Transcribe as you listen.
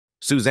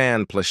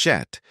Suzanne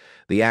Pleshette,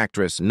 the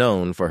actress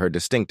known for her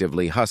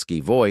distinctively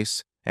husky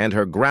voice and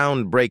her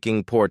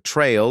groundbreaking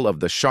portrayal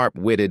of the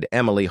sharp-witted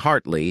Emily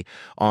Hartley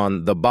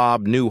on The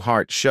Bob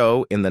Newhart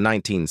Show in the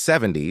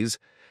 1970s,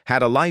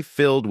 had a life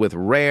filled with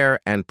rare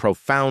and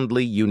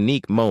profoundly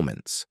unique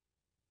moments.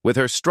 With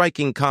her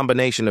striking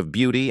combination of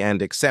beauty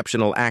and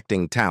exceptional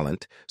acting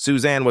talent,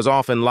 Suzanne was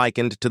often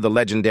likened to the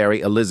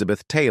legendary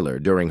Elizabeth Taylor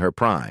during her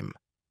prime.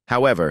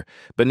 However,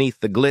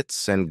 beneath the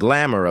glitz and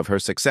glamour of her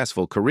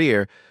successful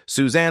career,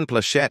 Suzanne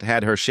Pleshette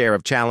had her share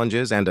of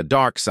challenges and a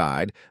dark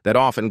side that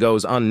often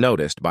goes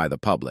unnoticed by the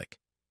public.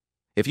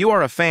 If you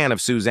are a fan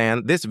of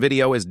Suzanne, this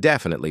video is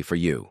definitely for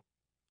you.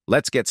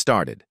 Let's get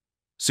started.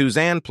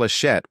 Suzanne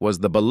Pleshette was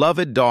the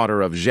beloved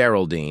daughter of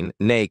Geraldine,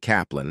 née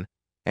Kaplan,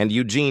 and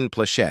Eugene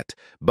Pleshette,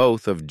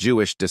 both of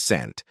Jewish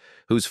descent,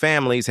 whose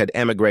families had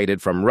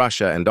emigrated from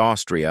Russia and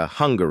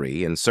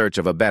Austria-Hungary in search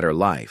of a better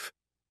life.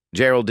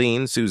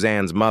 Geraldine,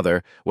 Suzanne's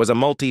mother, was a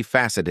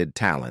multifaceted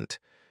talent.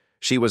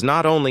 She was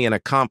not only an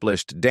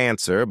accomplished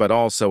dancer but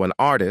also an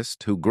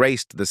artist who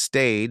graced the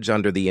stage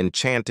under the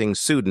enchanting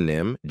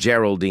pseudonym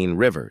Geraldine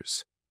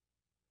Rivers.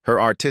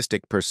 Her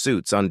artistic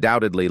pursuits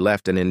undoubtedly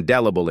left an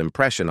indelible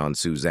impression on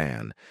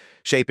Suzanne,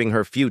 shaping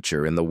her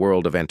future in the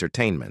world of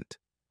entertainment.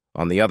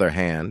 On the other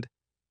hand,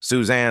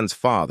 Suzanne's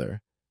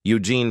father,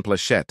 Eugene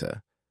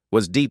Pleshette,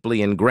 was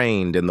deeply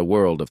ingrained in the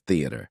world of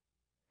theater.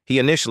 He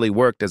initially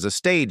worked as a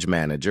stage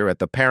manager at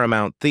the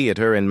Paramount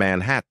Theater in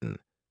Manhattan,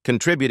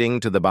 contributing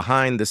to the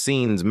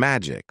behind-the-scenes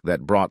magic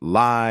that brought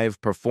live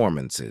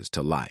performances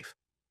to life.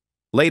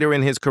 Later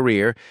in his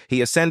career,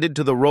 he ascended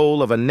to the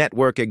role of a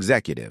network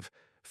executive,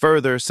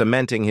 further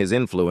cementing his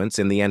influence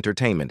in the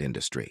entertainment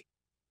industry.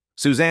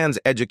 Suzanne's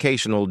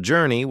educational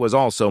journey was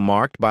also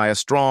marked by a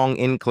strong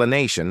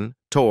inclination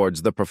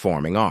towards the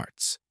performing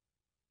arts.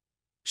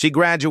 She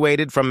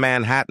graduated from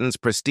Manhattan's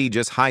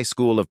prestigious High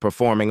School of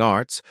Performing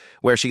Arts,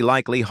 where she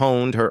likely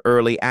honed her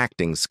early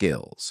acting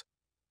skills.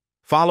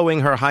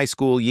 Following her high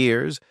school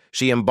years,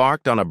 she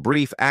embarked on a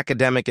brief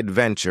academic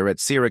adventure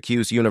at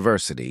Syracuse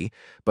University,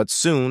 but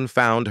soon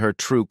found her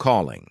true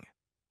calling.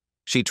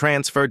 She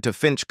transferred to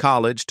Finch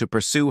College to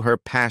pursue her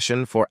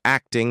passion for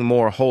acting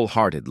more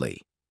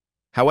wholeheartedly.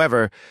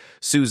 However,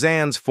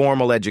 Suzanne's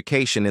formal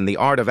education in the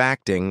art of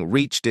acting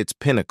reached its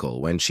pinnacle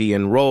when she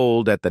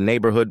enrolled at the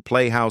neighborhood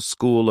Playhouse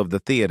School of the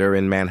Theater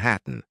in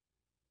Manhattan.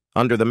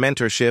 Under the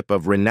mentorship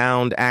of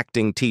renowned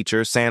acting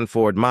teacher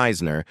Sanford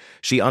Meisner,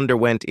 she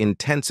underwent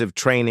intensive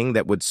training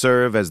that would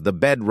serve as the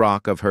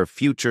bedrock of her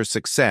future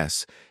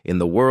success in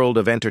the world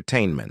of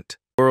entertainment.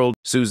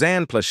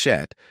 Suzanne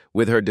Pleshette,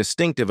 with her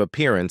distinctive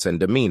appearance and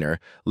demeanor,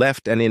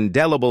 left an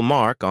indelible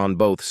mark on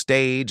both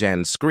stage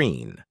and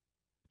screen.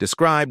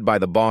 Described by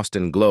the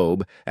Boston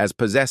Globe as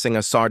possessing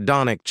a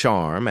sardonic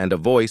charm and a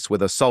voice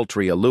with a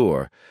sultry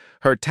allure,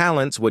 her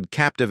talents would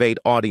captivate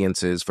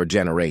audiences for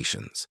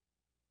generations.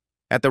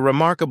 At the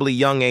remarkably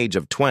young age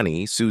of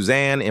 20,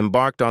 Suzanne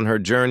embarked on her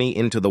journey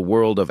into the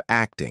world of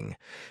acting,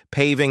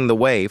 paving the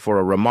way for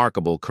a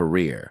remarkable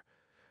career.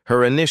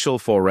 Her initial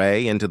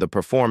foray into the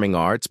performing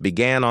arts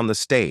began on the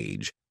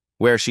stage,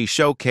 where she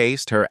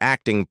showcased her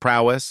acting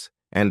prowess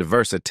and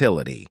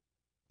versatility.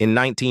 In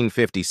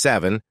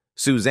 1957,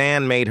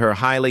 Suzanne made her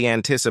highly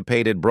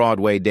anticipated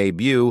Broadway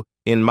debut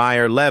in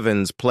Meyer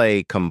Levin's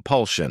play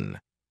Compulsion.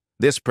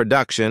 This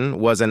production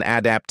was an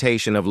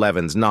adaptation of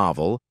Levin's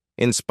novel,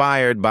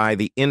 inspired by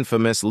the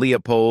infamous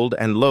Leopold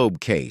and Loeb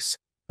case,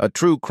 a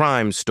true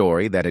crime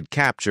story that had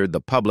captured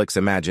the public's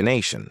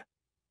imagination.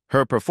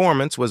 Her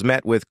performance was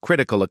met with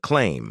critical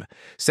acclaim,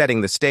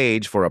 setting the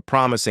stage for a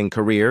promising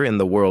career in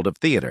the world of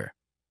theater.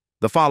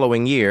 The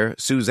following year,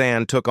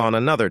 Suzanne took on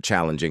another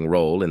challenging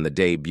role in the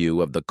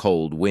debut of The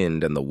Cold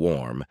Wind and the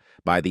Warm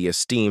by the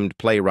esteemed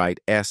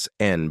playwright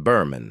S.N.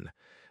 Berman.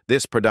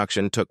 This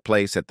production took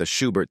place at the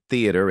Schubert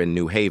Theater in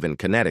New Haven,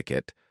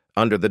 Connecticut,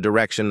 under the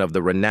direction of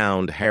the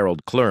renowned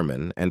Harold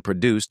Clurman and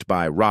produced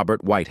by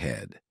Robert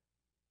Whitehead.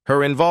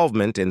 Her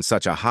involvement in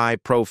such a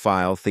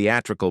high-profile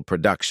theatrical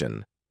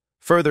production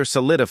further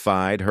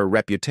solidified her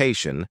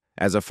reputation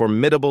as a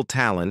formidable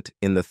talent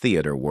in the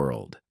theater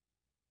world.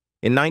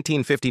 In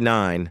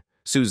 1959,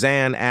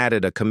 Suzanne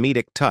added a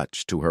comedic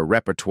touch to her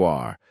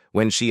repertoire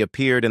when she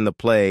appeared in the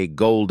play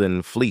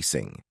Golden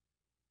Fleecing.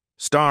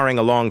 Starring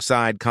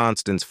alongside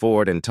Constance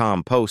Ford and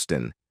Tom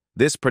Poston,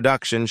 this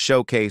production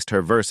showcased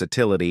her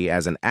versatility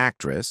as an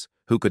actress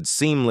who could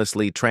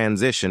seamlessly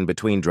transition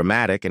between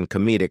dramatic and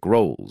comedic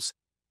roles.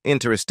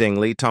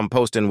 Interestingly, Tom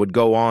Poston would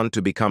go on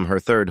to become her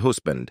third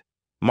husband,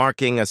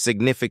 marking a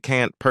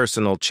significant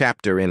personal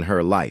chapter in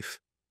her life.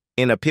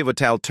 In a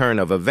pivotal turn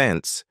of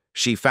events,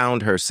 she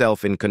found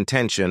herself in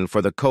contention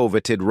for the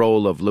coveted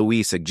role of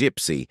Louisa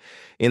Gypsy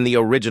in the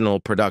original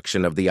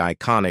production of the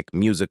iconic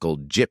musical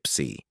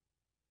Gypsy.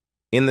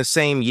 In the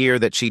same year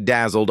that she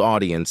dazzled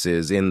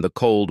audiences in The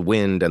Cold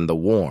Wind and the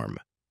Warm.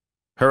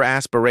 Her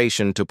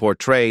aspiration to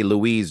portray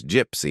Louise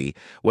Gypsy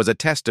was a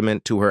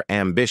testament to her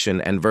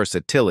ambition and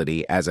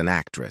versatility as an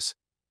actress.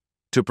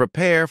 To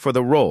prepare for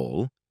the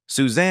role,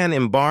 Suzanne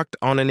embarked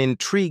on an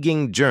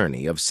intriguing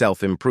journey of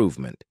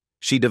self-improvement.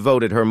 She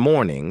devoted her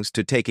mornings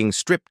to taking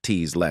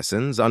striptease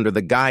lessons under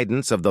the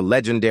guidance of the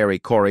legendary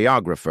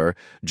choreographer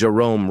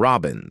Jerome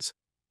Robbins.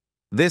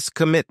 This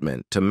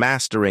commitment to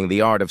mastering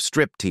the art of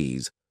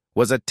striptease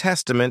was a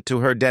testament to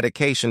her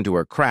dedication to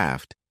her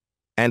craft,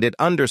 and it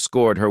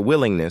underscored her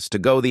willingness to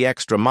go the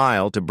extra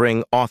mile to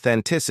bring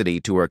authenticity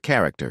to her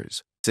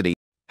characters.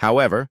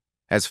 However,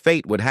 as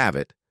fate would have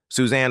it,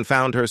 Suzanne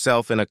found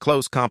herself in a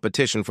close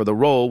competition for the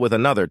role with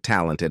another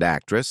talented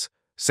actress,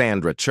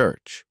 Sandra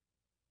Church.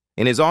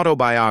 In his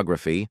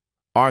autobiography,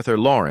 Arthur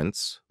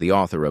Lawrence, the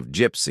author of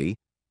Gypsy,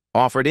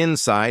 offered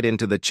insight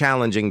into the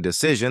challenging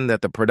decision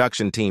that the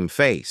production team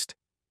faced.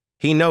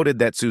 He noted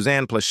that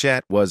Suzanne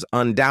Pleshette was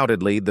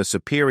undoubtedly the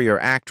superior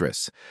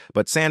actress,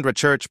 but Sandra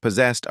Church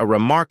possessed a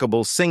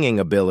remarkable singing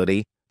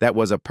ability that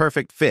was a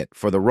perfect fit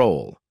for the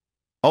role.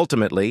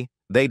 Ultimately,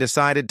 they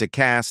decided to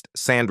cast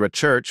Sandra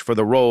Church for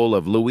the role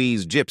of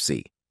Louise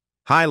Gypsy,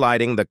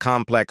 highlighting the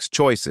complex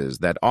choices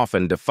that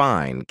often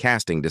define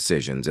casting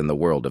decisions in the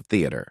world of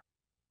theater.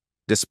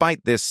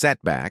 Despite this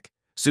setback,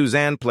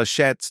 Suzanne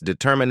Plechette's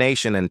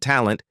determination and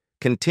talent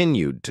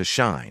continued to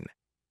shine.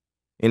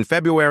 In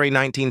February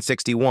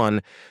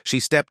 1961, she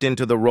stepped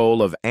into the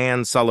role of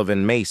Anne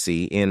Sullivan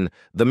Macy in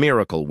The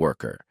Miracle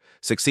Worker,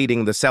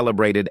 succeeding the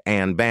celebrated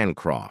Anne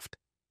Bancroft.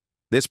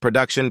 This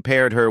production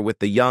paired her with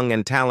the young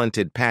and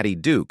talented Patty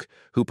Duke,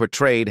 who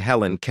portrayed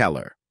Helen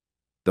Keller.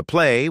 The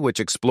play, which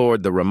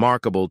explored the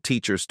remarkable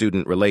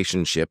teacher-student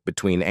relationship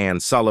between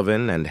Anne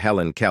Sullivan and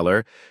Helen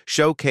Keller,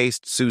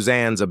 showcased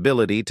Suzanne's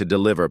ability to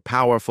deliver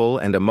powerful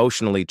and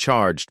emotionally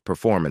charged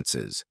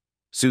performances.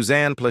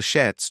 Suzanne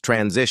Plechette's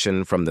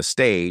transition from the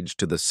stage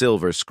to the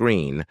silver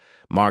screen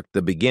marked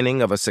the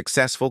beginning of a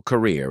successful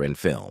career in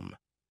film.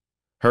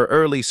 Her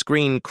early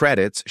screen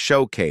credits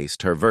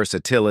showcased her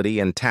versatility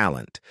and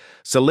talent,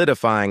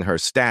 solidifying her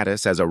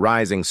status as a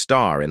rising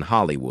star in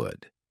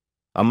Hollywood.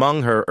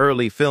 Among her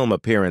early film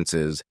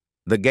appearances,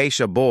 The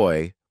Geisha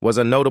Boy was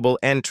a notable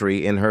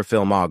entry in her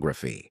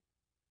filmography.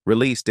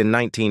 Released in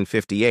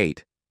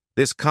 1958,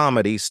 this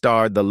comedy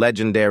starred the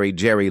legendary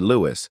Jerry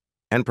Lewis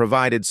and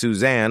provided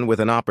Suzanne with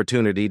an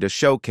opportunity to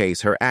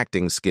showcase her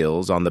acting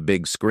skills on the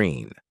big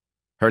screen.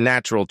 Her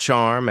natural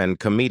charm and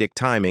comedic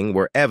timing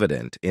were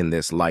evident in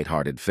this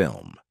lighthearted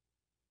film.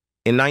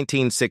 In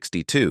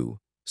 1962,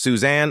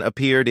 Suzanne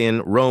appeared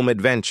in Rome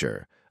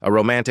Adventure, a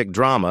romantic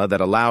drama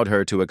that allowed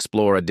her to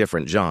explore a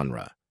different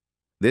genre.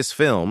 This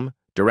film,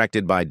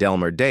 directed by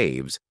Delmer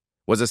Daves,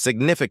 was a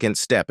significant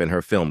step in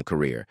her film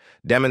career,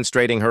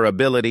 demonstrating her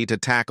ability to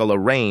tackle a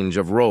range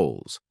of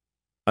roles.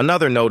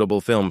 Another notable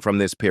film from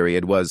this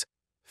period was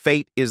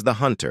Fate is the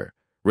Hunter,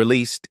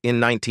 released in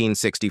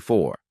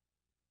 1964.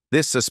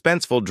 This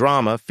suspenseful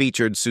drama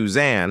featured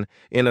Suzanne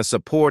in a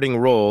supporting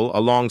role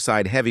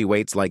alongside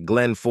heavyweights like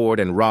Glenn Ford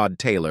and Rod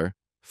Taylor,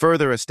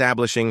 further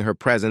establishing her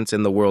presence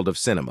in the world of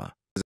cinema.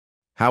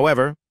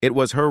 However, it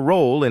was her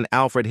role in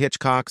Alfred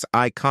Hitchcock's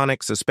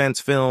iconic suspense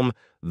film,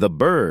 The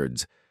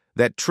Birds,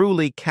 that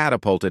truly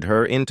catapulted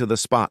her into the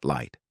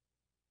spotlight.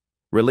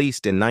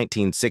 Released in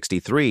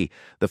 1963,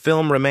 the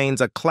film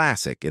remains a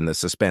classic in the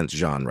suspense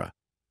genre.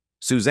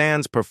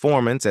 Suzanne's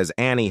performance as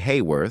Annie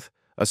Hayworth,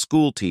 a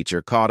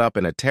schoolteacher caught up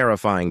in a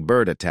terrifying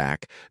bird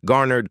attack,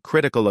 garnered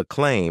critical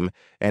acclaim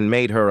and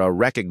made her a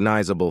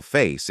recognizable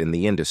face in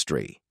the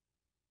industry.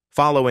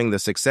 Following the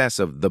success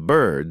of The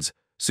Birds,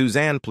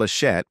 Suzanne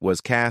Pleshette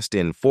was cast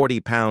in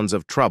 40 Pounds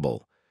of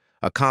Trouble,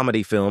 a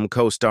comedy film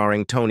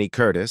co-starring Tony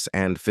Curtis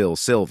and Phil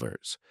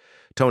Silvers.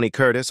 Tony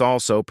Curtis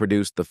also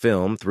produced the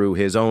film through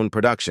his own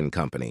production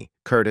company,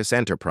 Curtis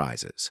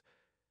Enterprises.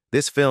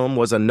 This film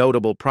was a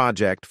notable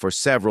project for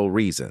several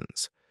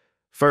reasons.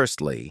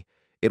 Firstly,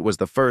 it was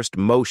the first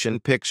motion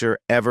picture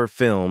ever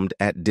filmed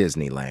at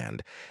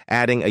Disneyland,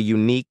 adding a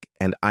unique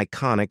and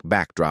iconic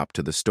backdrop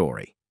to the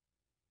story.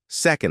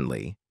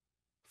 Secondly,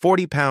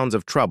 40 Pounds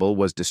of Trouble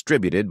was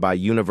distributed by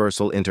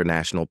Universal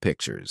International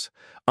Pictures,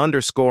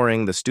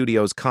 underscoring the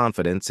studio's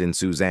confidence in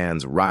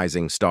Suzanne's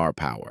rising star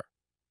power.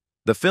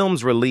 The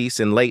film's release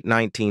in late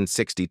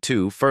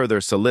 1962 further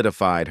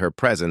solidified her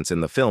presence in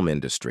the film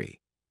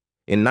industry.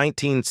 In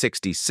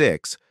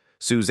 1966,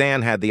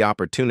 Suzanne had the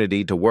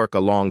opportunity to work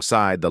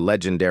alongside the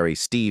legendary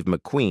Steve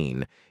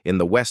McQueen in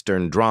the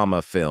Western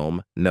drama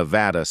film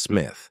Nevada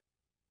Smith.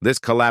 This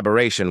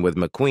collaboration with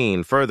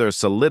McQueen further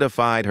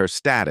solidified her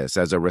status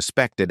as a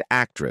respected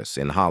actress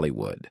in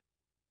Hollywood.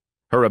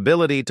 Her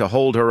ability to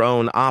hold her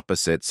own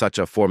opposite such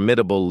a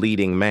formidable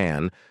leading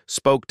man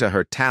spoke to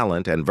her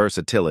talent and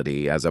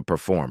versatility as a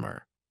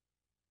performer.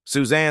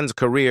 Suzanne's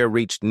career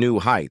reached new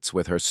heights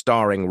with her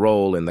starring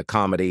role in the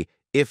comedy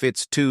If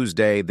It's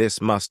Tuesday,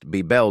 This Must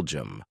Be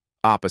Belgium,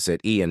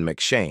 opposite Ian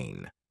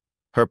McShane.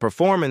 Her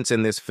performance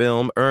in this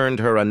film earned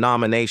her a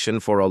nomination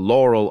for a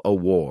Laurel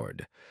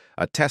Award,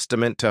 a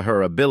testament to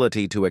her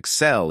ability to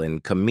excel in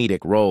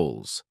comedic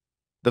roles.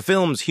 The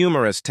film's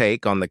humorous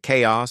take on the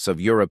chaos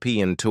of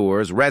European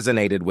tours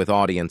resonated with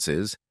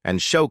audiences and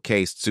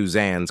showcased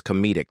Suzanne's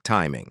comedic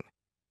timing.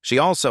 She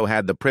also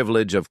had the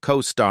privilege of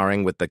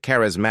co-starring with the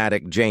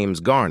charismatic James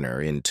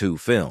Garner in 2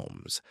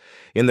 films.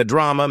 In the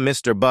drama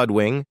Mr.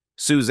 Budwing,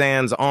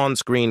 Suzanne's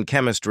on-screen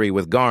chemistry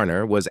with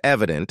Garner was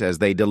evident as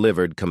they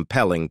delivered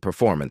compelling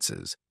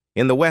performances.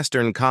 In the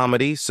Western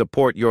comedy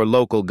Support Your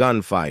Local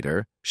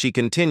Gunfighter, she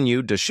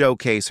continued to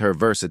showcase her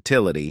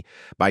versatility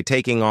by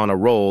taking on a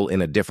role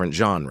in a different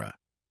genre.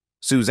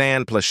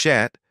 Suzanne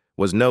Pleshette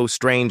was no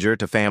stranger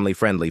to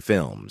family-friendly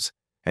films,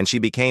 and she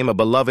became a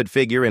beloved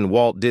figure in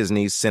Walt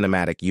Disney's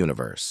cinematic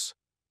universe.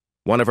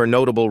 One of her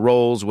notable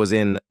roles was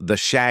in The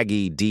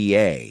Shaggy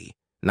D.A.,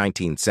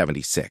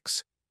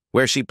 1976,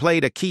 where she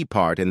played a key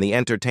part in the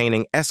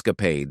entertaining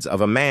escapades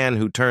of a man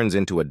who turns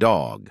into a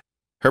dog.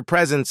 Her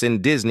presence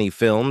in Disney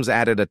films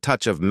added a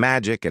touch of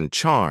magic and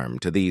charm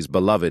to these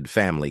beloved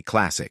family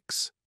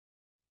classics.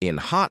 In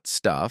Hot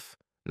Stuff,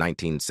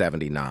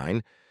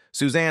 1979,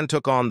 Suzanne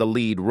took on the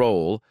lead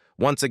role,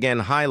 once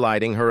again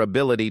highlighting her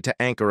ability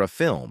to anchor a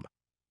film.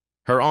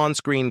 Her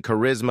on-screen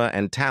charisma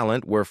and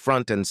talent were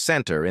front and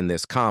center in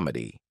this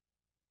comedy.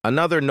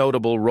 Another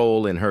notable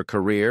role in her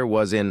career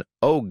was in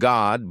Oh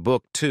God,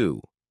 Book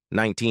 2,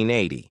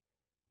 1980,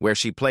 where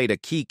she played a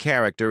key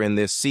character in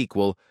this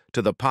sequel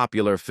to the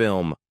popular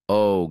film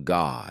Oh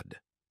God.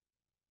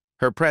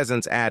 Her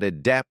presence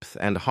added depth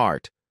and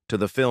heart to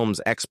the film's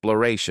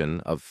exploration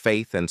of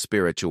faith and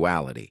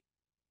spirituality.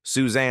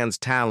 Suzanne's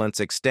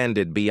talents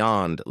extended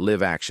beyond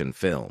live-action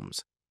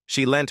films.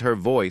 She lent her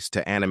voice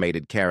to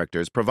animated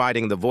characters,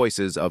 providing the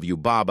voices of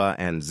Yubaba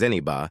and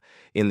Zeniba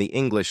in the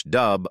English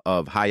dub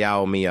of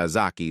Hayao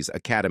Miyazaki's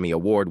Academy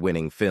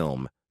Award-winning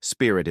film,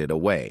 Spirited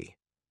Away.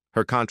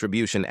 Her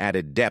contribution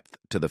added depth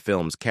to the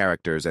film's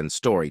characters and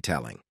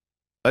storytelling.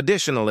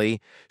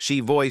 Additionally, she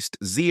voiced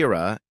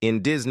Zira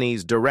in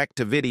Disney's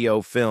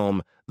direct-to-video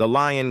film The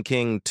Lion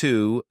King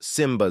 2: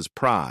 Simba's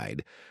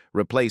Pride,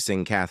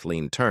 replacing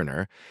Kathleen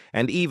Turner,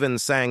 and even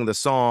sang the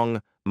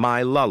song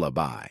My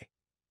Lullaby.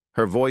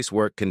 Her voice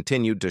work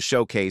continued to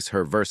showcase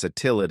her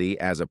versatility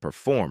as a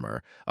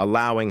performer,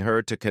 allowing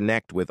her to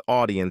connect with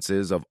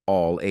audiences of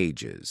all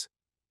ages.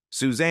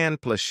 Suzanne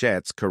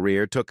Plechette's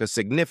career took a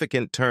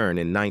significant turn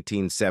in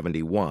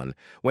 1971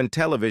 when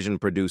television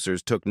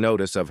producers took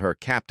notice of her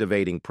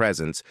captivating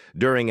presence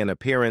during an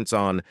appearance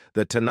on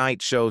The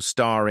Tonight Show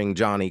starring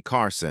Johnny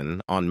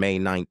Carson on May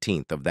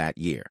 19th of that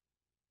year.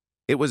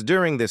 It was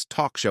during this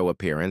talk show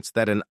appearance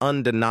that an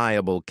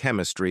undeniable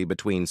chemistry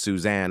between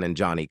Suzanne and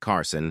Johnny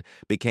Carson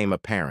became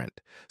apparent,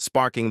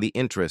 sparking the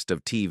interest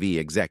of TV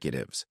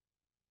executives.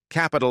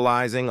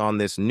 Capitalizing on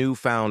this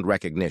newfound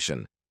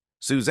recognition,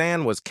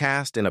 Suzanne was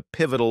cast in a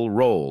pivotal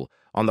role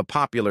on the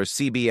popular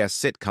CBS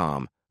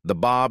sitcom The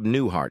Bob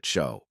Newhart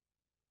Show,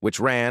 which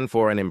ran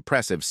for an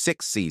impressive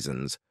 6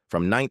 seasons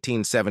from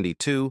 1972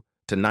 to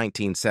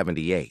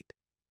 1978.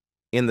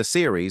 In the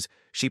series,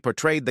 she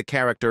portrayed the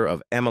character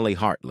of Emily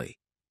Hartley,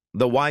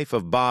 the wife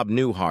of Bob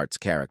Newhart's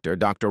character,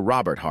 Dr.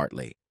 Robert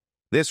Hartley.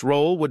 This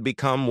role would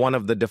become one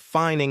of the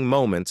defining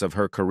moments of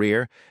her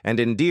career and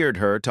endeared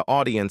her to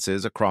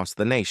audiences across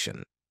the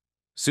nation.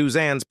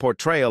 Suzanne's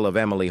portrayal of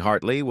Emily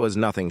Hartley was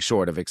nothing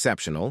short of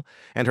exceptional,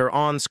 and her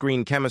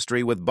on-screen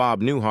chemistry with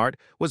Bob Newhart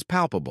was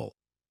palpable.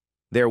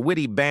 Their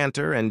witty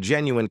banter and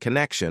genuine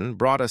connection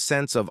brought a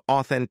sense of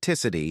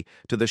authenticity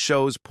to the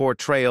show's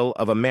portrayal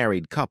of a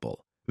married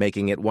couple,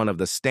 making it one of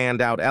the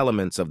standout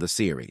elements of the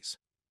series.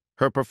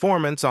 Her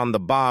performance on The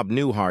Bob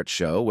Newhart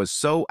Show was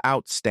so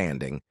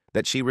outstanding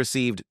that she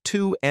received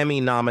 2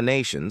 Emmy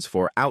nominations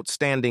for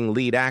Outstanding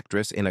Lead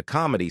Actress in a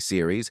Comedy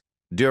Series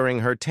during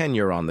her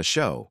tenure on the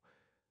show.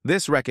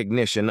 This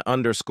recognition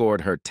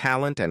underscored her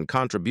talent and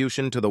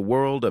contribution to the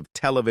world of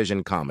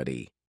television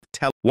comedy.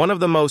 One of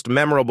the most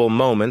memorable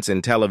moments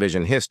in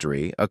television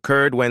history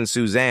occurred when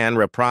Suzanne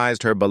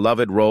reprised her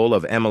beloved role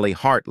of Emily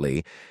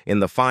Hartley in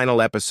the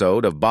final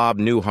episode of Bob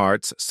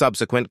Newhart's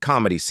subsequent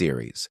comedy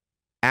series,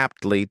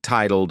 aptly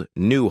titled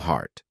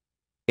Newhart.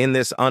 In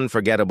this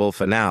unforgettable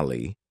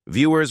finale,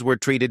 viewers were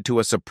treated to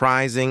a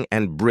surprising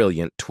and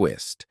brilliant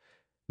twist.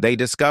 They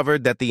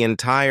discovered that the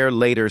entire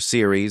later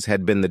series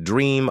had been the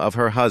dream of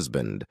her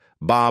husband,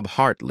 Bob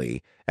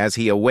Hartley, as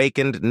he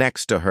awakened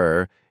next to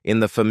her in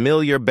the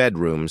familiar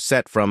bedroom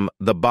set from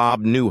The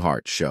Bob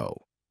Newhart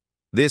Show.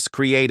 This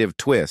creative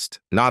twist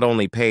not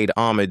only paid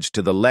homage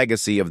to the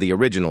legacy of the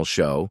original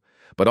show,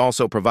 but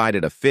also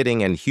provided a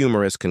fitting and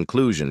humorous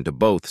conclusion to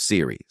both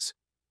series.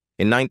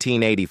 In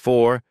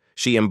 1984,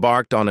 she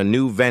embarked on a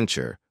new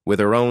venture with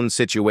her own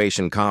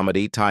situation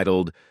comedy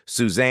titled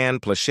Suzanne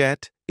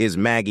Pleshette is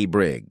Maggie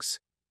Briggs.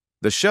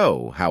 The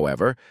show,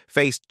 however,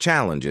 faced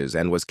challenges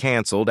and was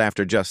canceled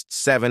after just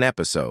 7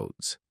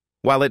 episodes.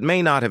 While it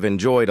may not have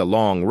enjoyed a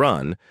long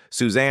run,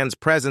 Suzanne's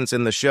presence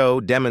in the show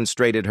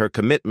demonstrated her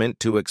commitment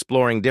to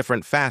exploring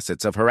different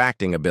facets of her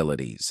acting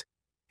abilities.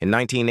 In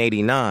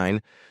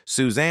 1989,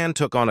 Suzanne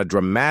took on a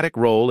dramatic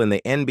role in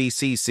the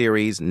NBC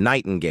series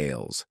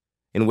Nightingales,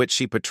 in which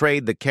she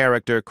portrayed the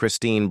character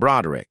Christine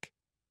Broderick.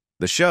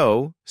 The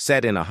show,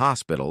 set in a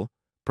hospital,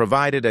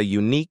 provided a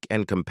unique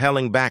and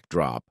compelling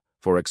backdrop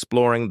for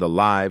exploring the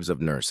lives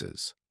of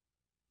nurses.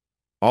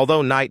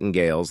 Although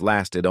Nightingales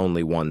lasted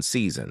only 1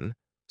 season,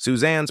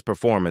 Suzanne's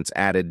performance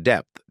added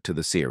depth to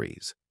the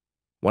series.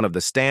 One of the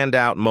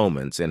standout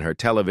moments in her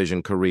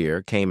television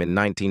career came in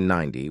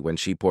 1990 when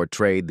she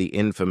portrayed the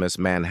infamous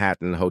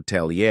Manhattan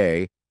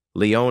hotelier,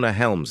 Leona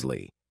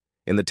Helmsley,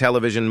 in the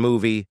television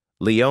movie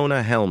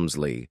Leona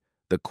Helmsley,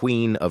 The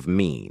Queen of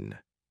Mean.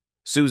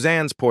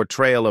 Suzanne's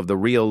portrayal of the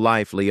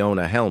real-life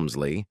Leona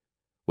Helmsley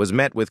was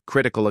met with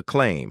critical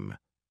acclaim,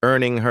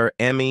 earning her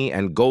Emmy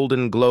and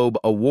Golden Globe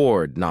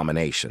Award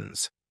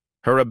nominations.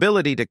 Her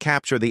ability to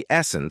capture the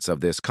essence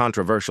of this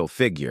controversial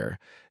figure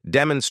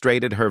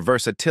demonstrated her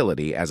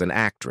versatility as an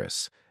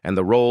actress, and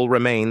the role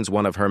remains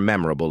one of her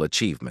memorable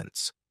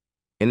achievements.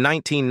 In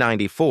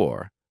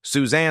 1994,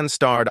 Suzanne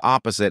starred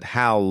opposite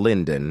Hal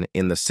Linden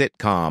in the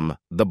sitcom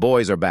The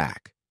Boys Are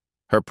Back.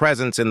 Her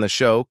presence in the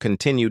show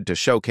continued to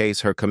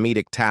showcase her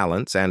comedic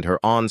talents, and her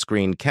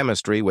on-screen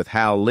chemistry with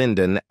Hal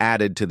Linden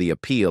added to the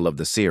appeal of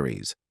the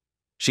series.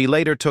 She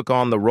later took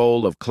on the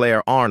role of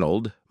Claire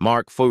Arnold,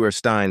 Mark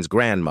Feuerstein's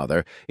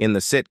grandmother, in the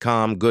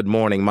sitcom Good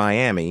Morning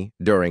Miami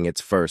during its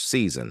first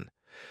season.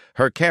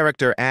 Her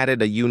character added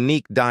a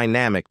unique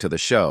dynamic to the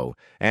show,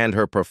 and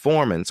her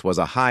performance was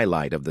a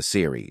highlight of the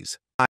series.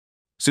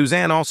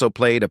 Suzanne also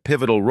played a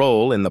pivotal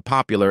role in the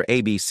popular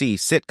ABC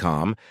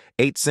sitcom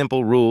 8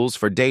 Simple Rules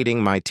for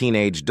Dating My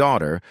Teenage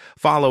Daughter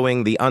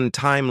following the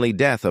untimely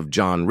death of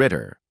John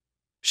Ritter.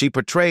 She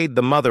portrayed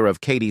the mother of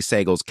Katie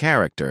Saga's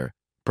character,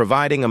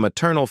 providing a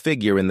maternal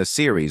figure in the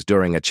series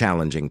during a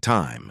challenging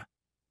time.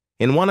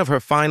 In one of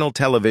her final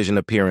television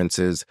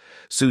appearances,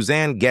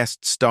 Suzanne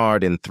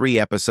guest-starred in 3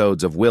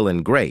 episodes of Will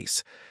and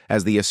Grace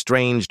as the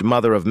estranged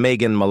mother of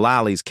Megan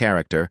Mullally's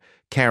character,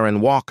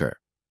 Karen Walker.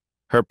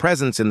 Her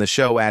presence in the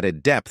show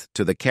added depth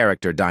to the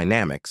character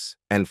dynamics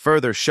and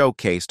further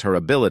showcased her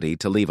ability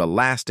to leave a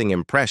lasting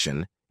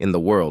impression in the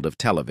world of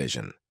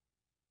television.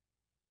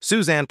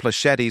 Suzanne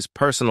Plechette's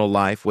personal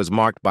life was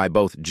marked by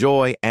both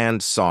joy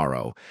and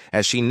sorrow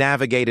as she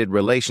navigated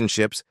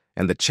relationships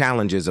and the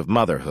challenges of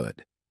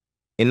motherhood.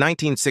 In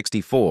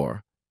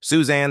 1964,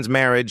 Suzanne's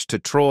marriage to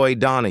Troy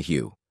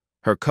Donahue,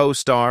 her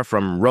co-star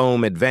from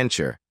Rome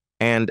Adventure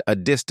and A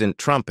Distant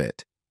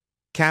Trumpet,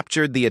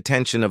 captured the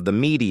attention of the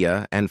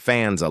media and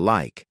fans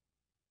alike.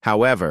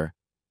 However,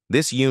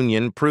 this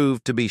union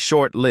proved to be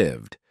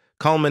short-lived,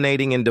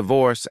 culminating in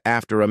divorce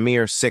after a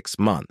mere 6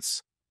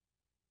 months.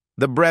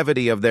 The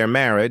brevity of their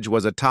marriage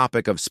was a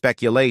topic of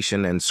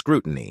speculation and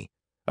scrutiny,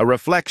 a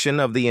reflection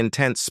of the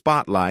intense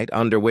spotlight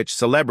under which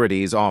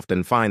celebrities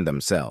often find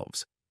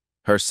themselves.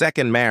 Her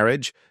second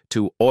marriage,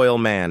 to oil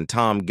man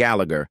Tom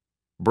Gallagher,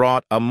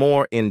 brought a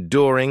more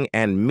enduring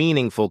and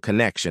meaningful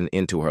connection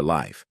into her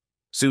life.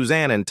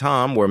 Suzanne and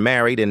Tom were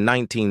married in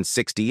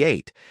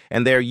 1968,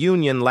 and their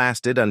union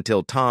lasted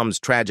until Tom's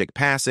tragic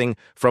passing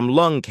from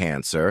lung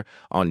cancer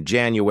on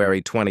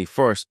January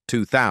 21,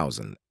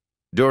 2000.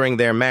 During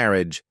their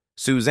marriage,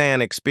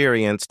 Suzanne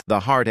experienced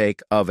the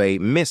heartache of a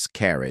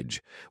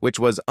miscarriage, which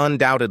was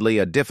undoubtedly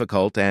a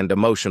difficult and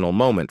emotional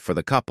moment for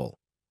the couple.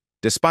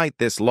 Despite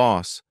this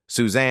loss,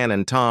 Suzanne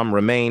and Tom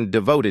remained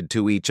devoted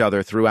to each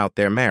other throughout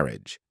their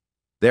marriage.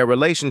 Their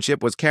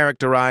relationship was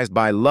characterized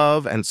by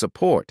love and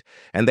support,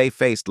 and they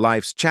faced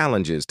life's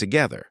challenges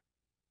together.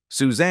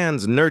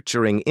 Suzanne's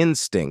nurturing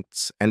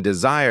instincts and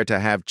desire to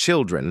have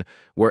children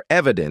were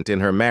evident in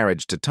her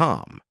marriage to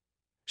Tom.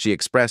 She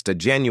expressed a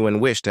genuine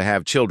wish to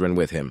have children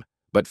with him,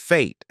 but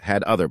fate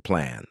had other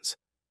plans.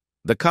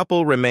 The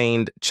couple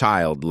remained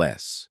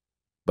childless,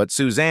 but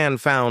Suzanne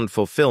found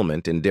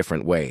fulfillment in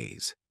different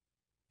ways.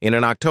 In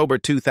an October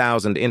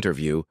 2000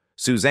 interview,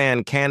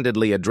 Suzanne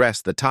candidly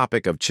addressed the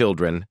topic of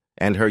children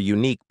and her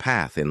unique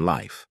path in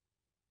life.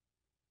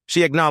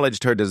 She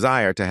acknowledged her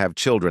desire to have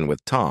children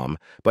with Tom,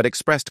 but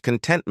expressed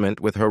contentment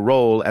with her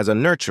role as a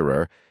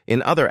nurturer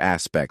in other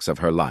aspects of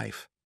her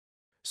life.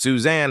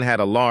 Suzanne had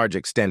a large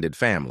extended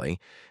family,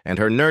 and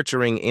her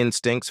nurturing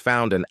instincts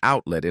found an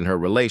outlet in her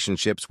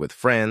relationships with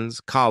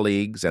friends,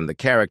 colleagues, and the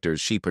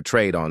characters she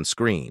portrayed on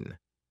screen.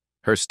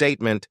 Her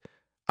statement,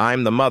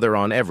 "I'm the mother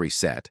on every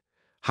set,"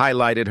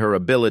 highlighted her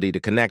ability to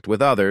connect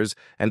with others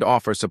and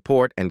offer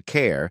support and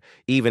care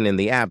even in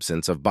the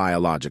absence of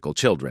biological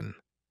children.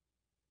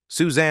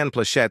 Suzanne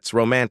Plechette's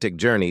romantic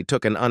journey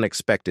took an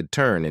unexpected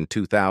turn in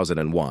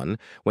 2001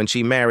 when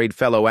she married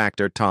fellow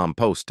actor Tom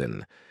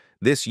Poston.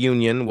 This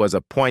union was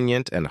a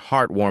poignant and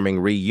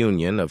heartwarming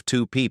reunion of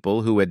 2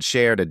 people who had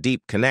shared a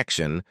deep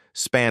connection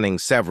spanning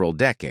several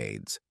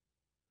decades.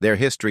 Their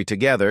history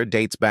together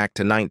dates back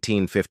to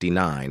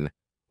 1959,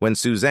 when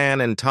Suzanne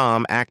and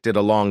Tom acted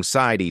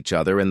alongside each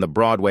other in the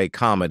Broadway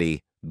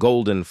comedy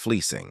Golden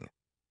Fleecing.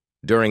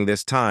 During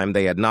this time,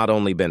 they had not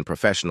only been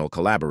professional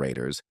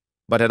collaborators,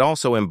 but had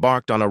also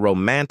embarked on a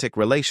romantic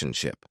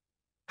relationship.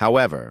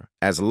 However,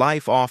 as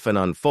life often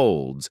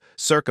unfolds,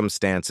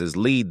 circumstances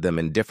lead them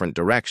in different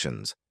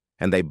directions,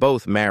 and they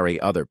both marry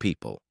other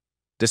people.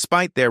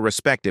 Despite their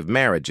respective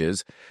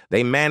marriages,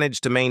 they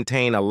managed to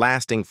maintain a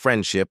lasting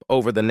friendship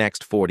over the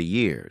next 40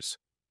 years.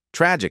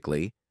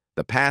 Tragically,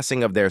 the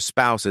passing of their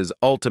spouses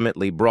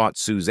ultimately brought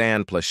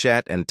Suzanne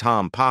Pleshette and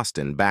Tom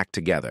Poston back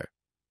together.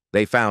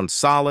 They found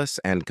solace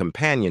and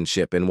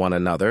companionship in one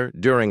another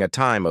during a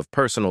time of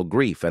personal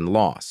grief and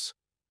loss.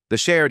 The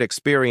shared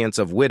experience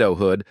of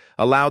widowhood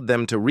allowed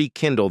them to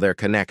rekindle their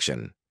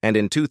connection, and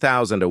in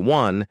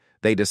 2001,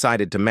 they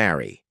decided to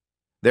marry.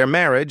 Their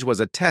marriage was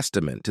a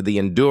testament to the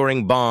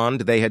enduring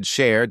bond they had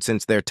shared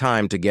since their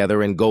time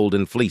together in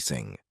Golden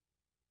Fleecing.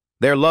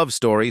 Their love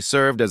story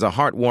served as a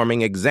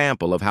heartwarming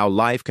example of how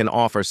life can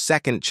offer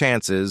second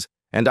chances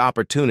and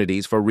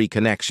opportunities for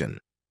reconnection.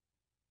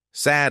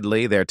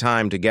 Sadly, their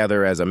time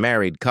together as a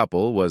married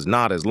couple was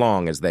not as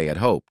long as they had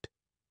hoped.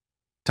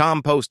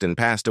 Tom Poston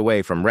passed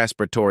away from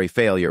respiratory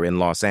failure in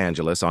Los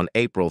Angeles on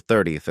April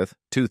 30th,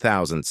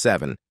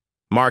 2007,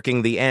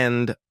 marking the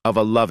end of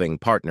a loving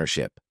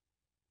partnership.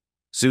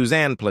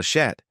 Suzanne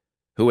Pleshette,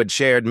 who had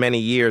shared many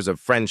years of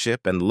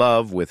friendship and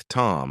love with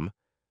Tom,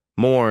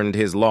 mourned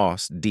his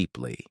loss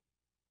deeply.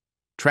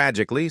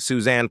 Tragically,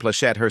 Suzanne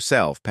Pleshette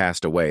herself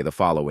passed away the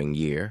following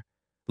year,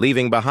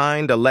 leaving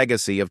behind a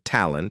legacy of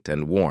talent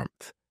and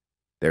warmth.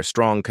 Their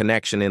strong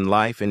connection in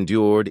life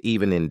endured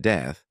even in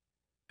death,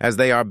 as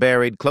they are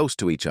buried close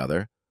to each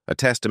other, a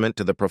testament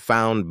to the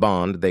profound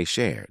bond they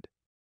shared.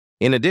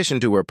 In addition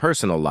to her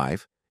personal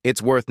life,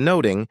 it's worth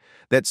noting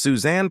that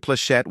Suzanne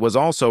Pleshette was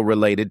also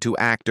related to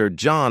actor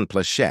John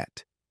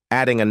Pleshette,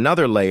 adding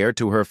another layer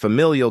to her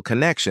familial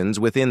connections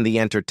within the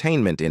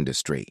entertainment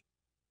industry.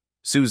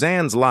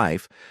 Suzanne's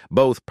life,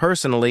 both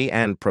personally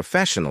and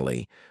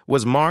professionally,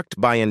 was marked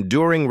by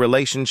enduring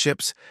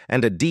relationships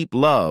and a deep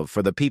love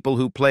for the people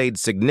who played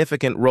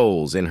significant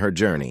roles in her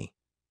journey.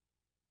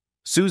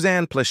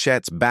 Suzanne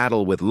Plechette's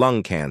battle with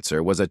lung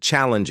cancer was a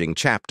challenging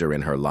chapter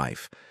in her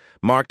life,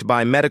 marked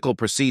by medical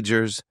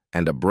procedures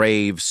and a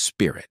brave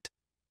spirit.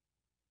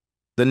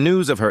 The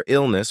news of her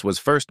illness was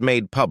first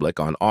made public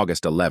on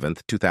August 11,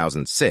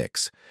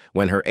 2006,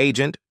 when her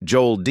agent,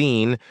 Joel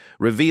Dean,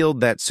 revealed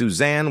that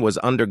Suzanne was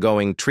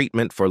undergoing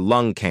treatment for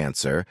lung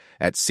cancer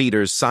at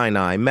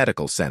Cedars-Sinai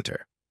Medical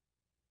Center.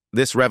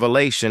 This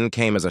revelation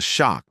came as a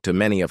shock to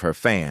many of her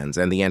fans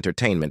and the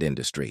entertainment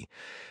industry,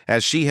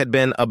 as she had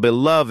been a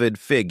beloved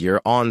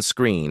figure on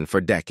screen for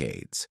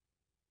decades.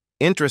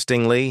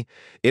 Interestingly,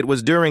 it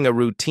was during a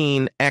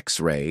routine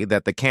X-ray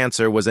that the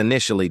cancer was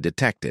initially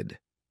detected.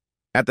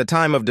 At the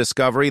time of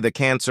discovery, the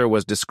cancer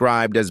was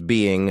described as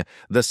being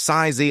the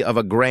size of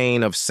a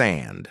grain of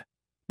sand.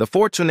 The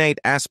fortunate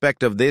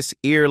aspect of this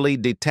early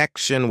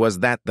detection was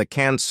that the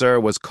cancer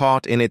was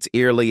caught in its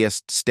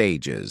earliest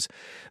stages.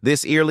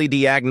 This early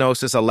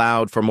diagnosis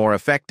allowed for more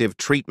effective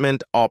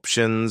treatment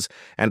options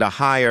and a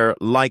higher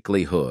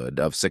likelihood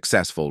of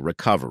successful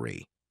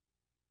recovery.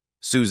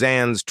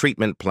 Suzanne's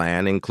treatment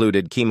plan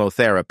included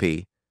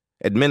chemotherapy,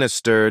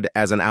 administered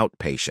as an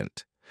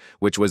outpatient,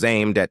 which was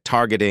aimed at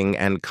targeting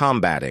and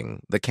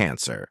combating the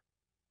cancer.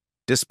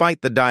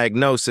 Despite the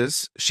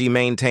diagnosis, she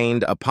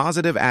maintained a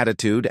positive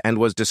attitude and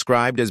was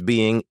described as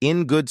being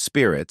in good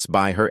spirits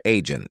by her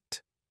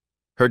agent.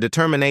 Her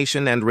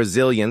determination and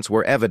resilience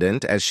were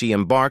evident as she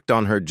embarked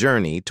on her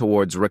journey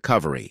towards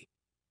recovery.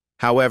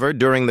 However,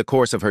 during the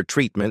course of her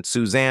treatment,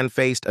 Suzanne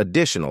faced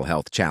additional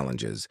health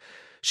challenges.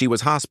 She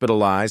was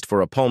hospitalized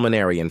for a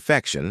pulmonary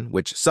infection,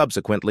 which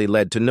subsequently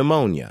led to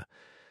pneumonia.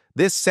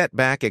 This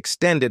setback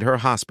extended her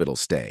hospital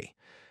stay,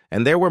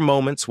 and there were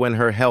moments when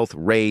her health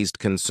raised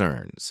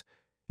concerns.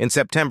 In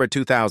September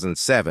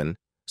 2007,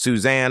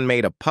 Suzanne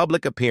made a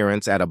public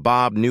appearance at a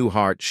Bob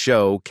Newhart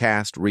Show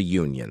cast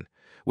reunion,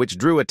 which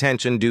drew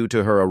attention due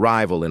to her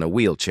arrival in a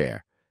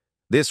wheelchair.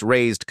 This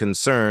raised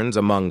concerns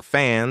among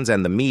fans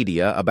and the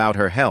media about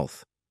her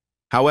health.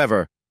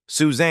 However,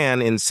 Suzanne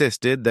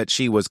insisted that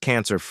she was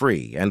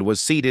cancer-free and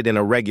was seated in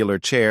a regular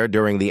chair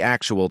during the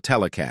actual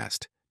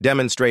telecast,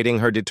 demonstrating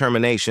her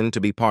determination to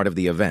be part of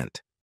the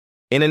event.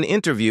 In an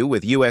interview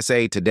with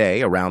USA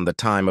Today around the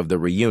time of the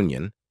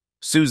reunion,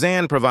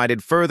 Suzanne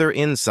provided further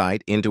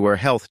insight into her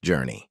health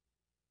journey.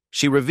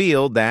 She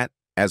revealed that,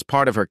 as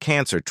part of her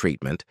cancer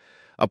treatment,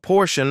 a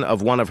portion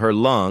of one of her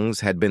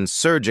lungs had been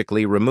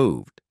surgically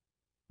removed.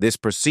 This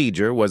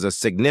procedure was a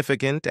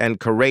significant and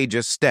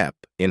courageous step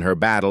in her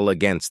battle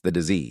against the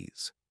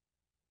disease.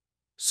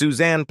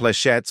 Suzanne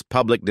Plechette's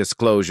public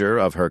disclosure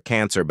of her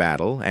cancer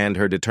battle and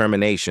her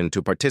determination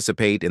to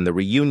participate in the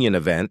reunion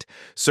event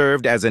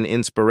served as an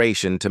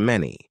inspiration to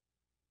many.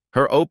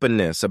 Her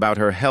openness about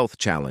her health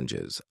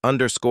challenges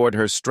underscored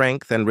her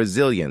strength and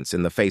resilience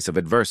in the face of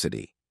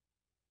adversity.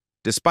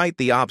 Despite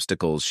the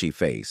obstacles she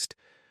faced,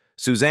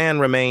 Suzanne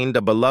remained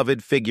a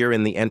beloved figure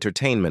in the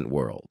entertainment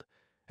world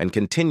and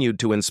continued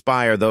to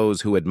inspire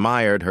those who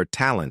admired her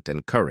talent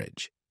and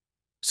courage.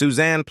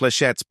 Suzanne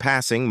Plechette's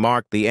passing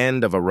marked the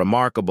end of a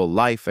remarkable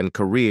life and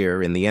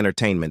career in the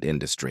entertainment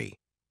industry.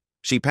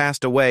 She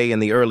passed away in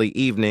the early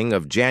evening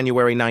of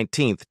January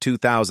 19,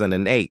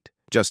 2008,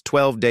 just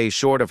 12 days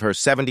short of her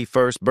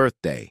 71st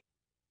birthday,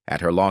 at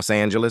her Los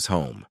Angeles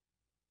home.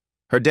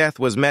 Her death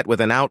was met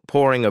with an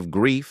outpouring of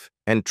grief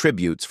and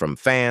tributes from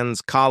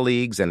fans,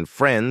 colleagues, and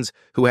friends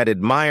who had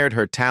admired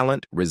her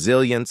talent,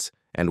 resilience,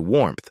 and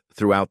warmth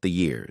throughout the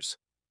years.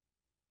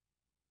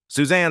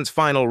 Suzanne's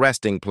final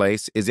resting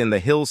place is in the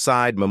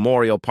Hillside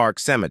Memorial Park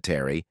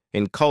Cemetery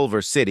in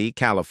Culver City,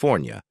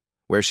 California,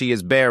 where she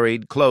is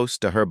buried close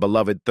to her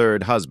beloved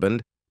third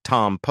husband,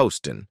 Tom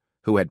Poston,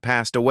 who had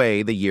passed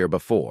away the year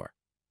before.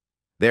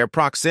 Their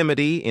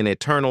proximity in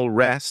eternal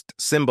rest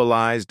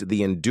symbolized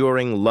the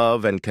enduring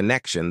love and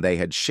connection they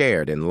had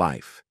shared in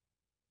life.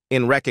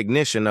 In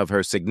recognition of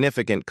her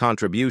significant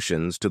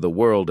contributions to the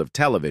world of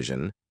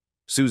television,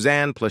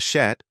 Suzanne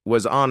Pleshette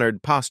was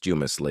honored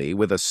posthumously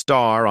with a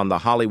star on the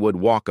Hollywood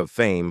Walk of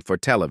Fame for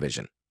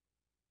television.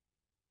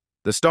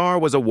 The star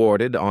was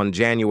awarded on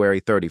January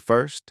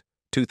 31,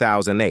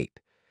 2008,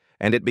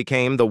 and it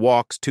became the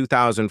Walk's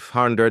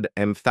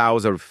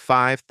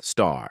 2,105th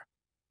star.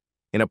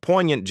 In a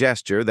poignant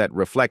gesture that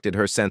reflected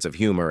her sense of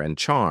humor and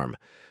charm,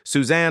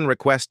 Suzanne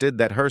requested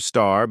that her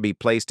star be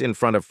placed in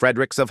front of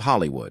Frederick's of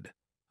Hollywood,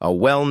 a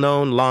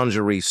well-known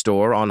lingerie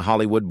store on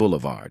Hollywood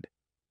Boulevard.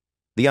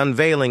 The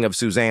unveiling of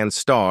Suzanne's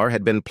star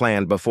had been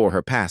planned before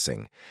her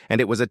passing,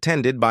 and it was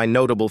attended by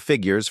notable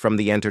figures from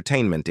the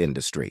entertainment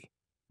industry.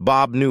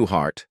 Bob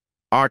Newhart,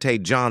 Arte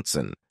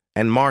Johnson,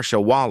 and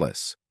Marsha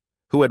Wallace,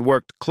 who had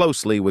worked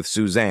closely with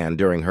Suzanne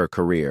during her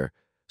career,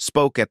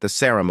 spoke at the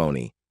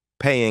ceremony,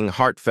 paying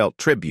heartfelt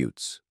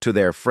tributes to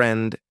their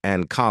friend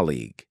and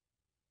colleague.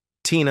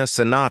 Tina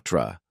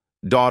Sinatra,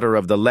 daughter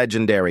of the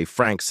legendary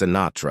Frank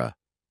Sinatra,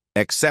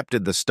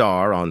 accepted the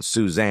star on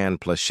Suzanne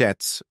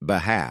Plechette's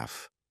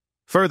behalf,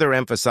 further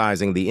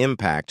emphasizing the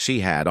impact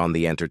she had on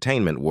the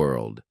entertainment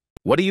world.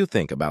 What do you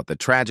think about the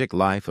tragic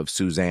life of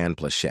Suzanne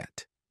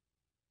Pleshette?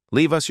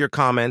 Leave us your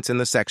comments in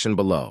the section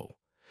below.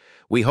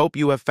 We hope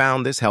you have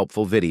found this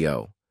helpful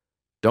video.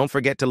 Don't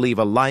forget to leave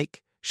a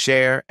like,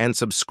 share, and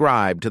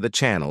subscribe to the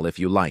channel if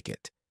you like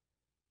it.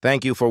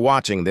 Thank you for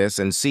watching this,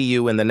 and see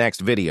you in the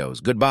next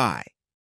videos. Goodbye.